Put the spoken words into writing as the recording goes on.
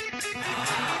Hey,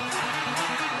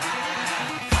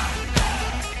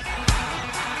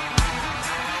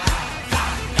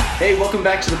 welcome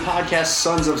back to the podcast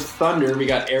Sons of Thunder. We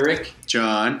got Eric,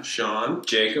 John, Sean,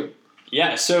 Jacob.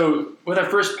 Yeah, so with our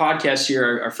first podcast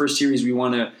here, our first series, we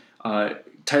want to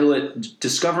title it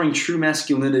Discovering True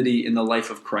Masculinity in the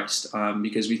Life of Christ,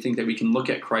 because we think that we can look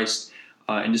at Christ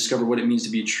and discover what it means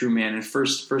to be a true man. And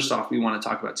first off, we want to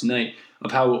talk about tonight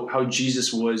of how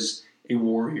Jesus was a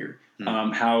warrior,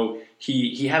 how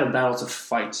he had a battle to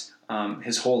fight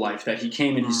his whole life, that he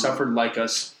came and he suffered like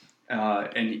us,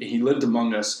 and he lived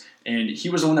among us. And he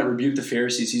was the one that rebuked the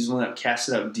Pharisees. He's the one that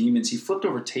casted out demons. He flipped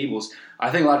over tables. I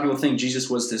think a lot of people think Jesus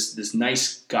was this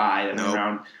nice guy that went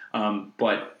around.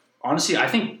 But honestly, I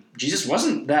think Jesus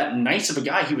wasn't that nice of a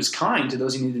guy. He was kind to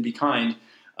those he needed to be kind.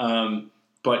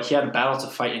 But he had a battle to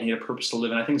fight and he had a purpose to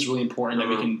live. And I think it's really important that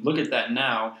we can look at that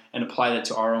now and apply that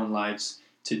to our own lives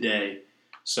today.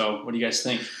 So what do you guys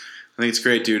think? I think it's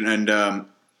great, dude. And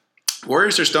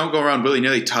warriors just don't go around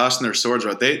willy-nilly tossing their swords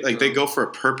around. They go for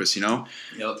a purpose, you know?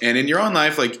 Yep. And in your own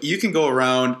life, like, you can go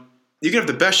around, you can have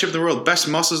the best ship in the world, best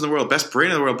muscles in the world, best brain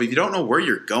in the world, but if you don't know where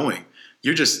you're going,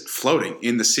 you're just floating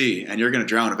in the sea and you're going to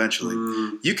drown eventually.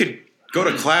 You could go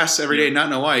to class every day and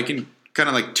not know why. You can kind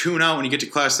of like tune out when you get to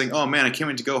class, think, oh man, I can't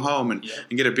wait to go home and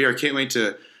get a beer. I can't wait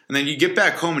to... And then you get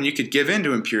back home and you could give in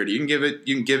to impurity. You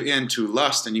can give in to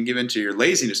lust, and you can give in to your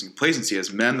laziness and complacency.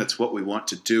 As men, that's what we want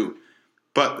to do.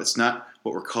 But that's not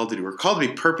what we're called to do. We're called to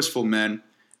be purposeful men,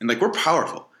 and like, we're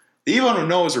powerful. The evil one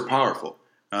knows we're powerful.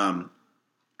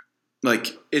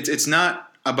 It's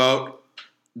not about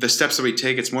the steps that we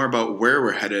take. It's more about where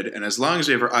we're headed. And as long as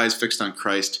we have our eyes fixed on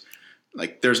Christ,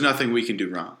 like, there's nothing we can do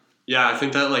wrong. Yeah, I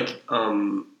think that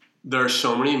there are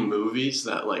so many movies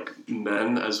that like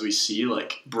men, as we see,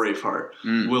 like Braveheart,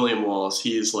 William Wallace,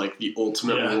 he is like the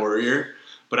ultimate warrior.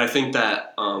 But I think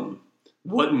that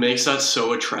what makes that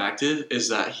so attractive is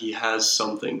that he has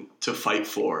something to fight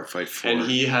for. And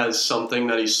he has something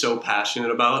that he's so passionate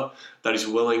about that he's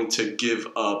willing to give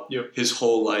up his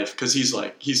whole life. Because he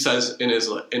says in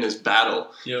his battle,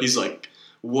 he's like,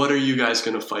 what are you guys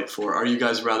going to fight for? Are you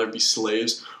guys rather be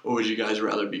slaves, or would you guys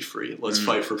rather be free? Let's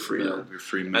fight for freedom. We're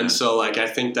free men. And so, I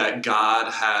think that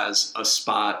God has a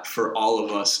spot for all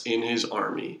of us in his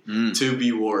army to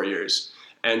be warriors.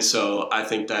 And so I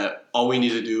think that all we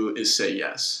need to do is say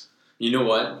yes. You know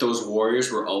what? Those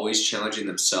warriors were always challenging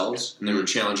themselves, and they were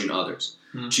challenging others.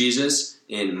 Jesus,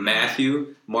 in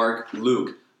Matthew, Mark,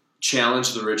 Luke,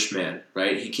 challenged the rich man,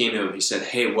 right? He came to him. He said,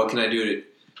 hey, what can I do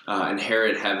to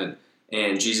inherit heaven?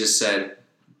 And Jesus said,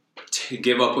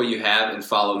 give up what you have and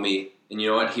follow me. And you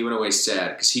know what? He went away sad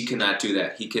because he could not do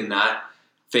that. He could not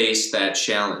face that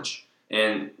challenge.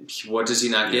 And what does he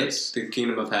not get? The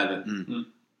kingdom of heaven.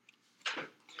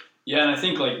 Yeah, and I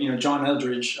think, John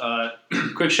Eldridge,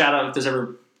 quick shout out if this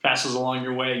ever passes along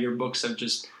your way. Your books have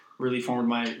just really formed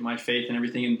my faith and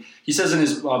everything. And he says in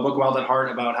his book, Wild at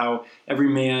Heart, about how every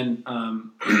man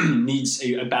needs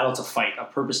a battle to fight, a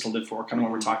purpose to live for, kind of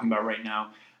what we're talking about right now.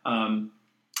 And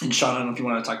Sean, I don't know if you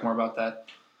want to talk more about that.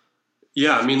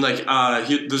 Yeah, I mean,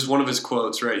 there's one of his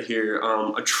quotes right here.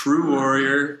 A true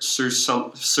warrior serves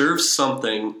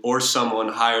something or someone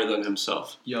higher than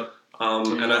himself. Yep.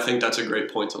 And I think that's a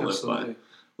great point to live by.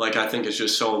 Like, I think it's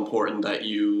just so important that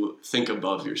you think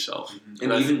above yourself.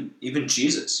 And even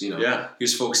Jesus, he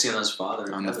was focusing on his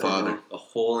Father. On the Father. The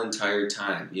whole entire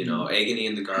time, agony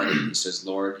in the garden. He says,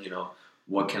 Lord,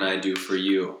 what can I do for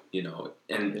you?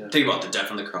 And think about the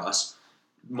death on the cross.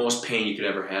 Most pain you could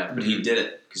ever have, but he did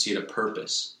it because he had a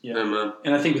purpose. Yeah, Amen.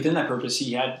 And I think within that purpose,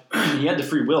 he had the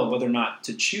free will of whether or not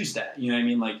to choose that. You know what I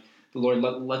mean? Like, the Lord,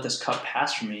 let this cup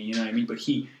pass from me. You know what I mean? But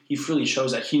he freely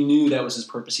chose that. He knew that was his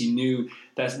purpose. He knew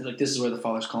that, like, this is where the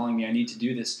Father's calling me. I need to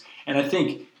do this. And I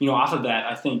think, off of that,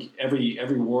 I think every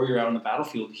warrior out on the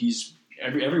battlefield,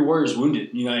 every warrior is wounded.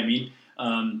 You know what I mean?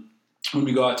 When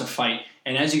we go out to fight.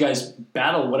 And as you guys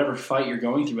battle whatever fight you're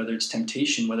going through, whether it's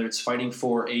temptation, whether it's fighting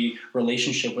for a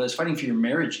relationship, whether it's fighting for your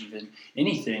marriage even,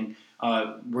 anything,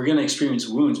 we're going to experience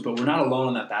wounds, but we're not alone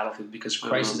on that battlefield because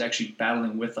Christ is actually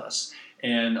battling with us.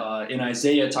 And in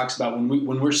Isaiah, it talks about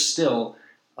when we're still,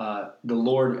 the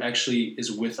Lord actually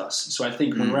is with us. So I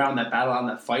think when we're out in that battle, out in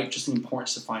that fight, just the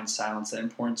importance to find silence, the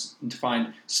importance to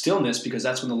find stillness, because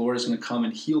that's when the Lord is going to come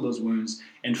and heal those wounds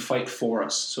and fight for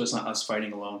us. So it's not us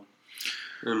fighting alone.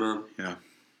 Amen. Yeah.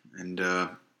 And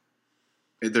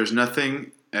there's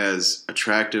nothing as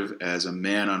attractive as a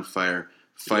man on fire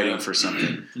fighting for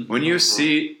something. When you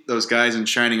see those guys in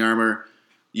shining armor,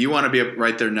 you want to be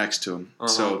right there next to them.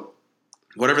 So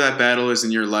whatever that battle is in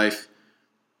your life,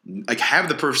 like have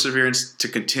the perseverance to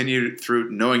continue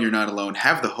through, knowing you're not alone.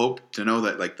 Have the hope to know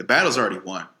that like the battle's already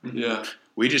won. Yeah.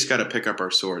 We just got to pick up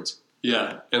our swords.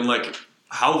 Yeah, and like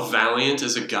how valiant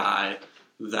is a guy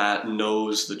that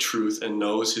knows the truth and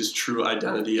knows his true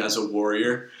identity as a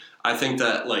warrior. I think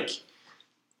that like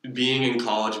being in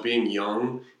college, being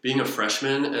young, being a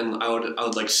freshman, and I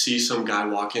would like see some guy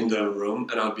walk into a room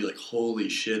and I would be like, holy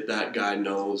shit, that guy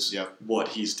knows what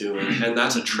he's doing. And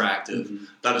that's attractive.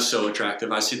 That is so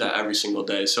attractive. I see that every single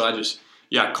day. So I just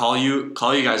call you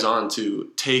guys on to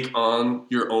take on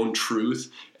your own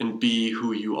truth and be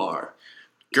who you are.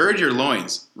 Gird your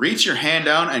loins, reach your hand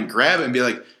down and grab it and be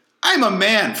like, I'm a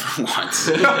man for once.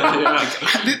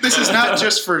 Like, this is not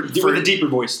just for with a deeper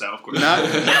voice, though, of course.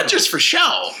 Not just for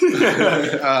show.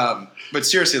 But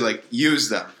seriously, like, use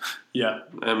them. Yeah.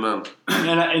 Amen.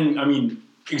 And I mean,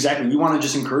 exactly. We want to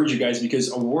just encourage you guys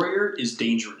because a warrior is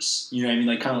dangerous. You know what I mean?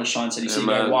 Like kind of what Sean said. He said you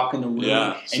gotta walk in the room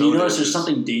and you notice there's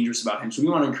something dangerous about him. So we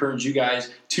want to encourage you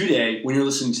guys today, when you're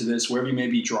listening to this, wherever you may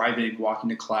be driving, walking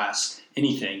to class,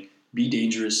 anything, be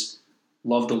dangerous.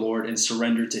 Love the Lord and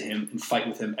surrender to Him and fight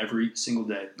with Him every single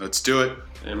day. Let's do it.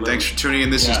 Amen. Thanks for tuning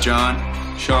in. This is John,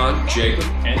 Sean, Jacob,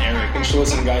 and Eric. Thanks for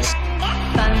listening, guys.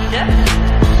 Thunder,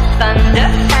 thunder,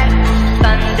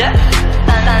 thunder, thunder,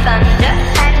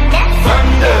 thunder.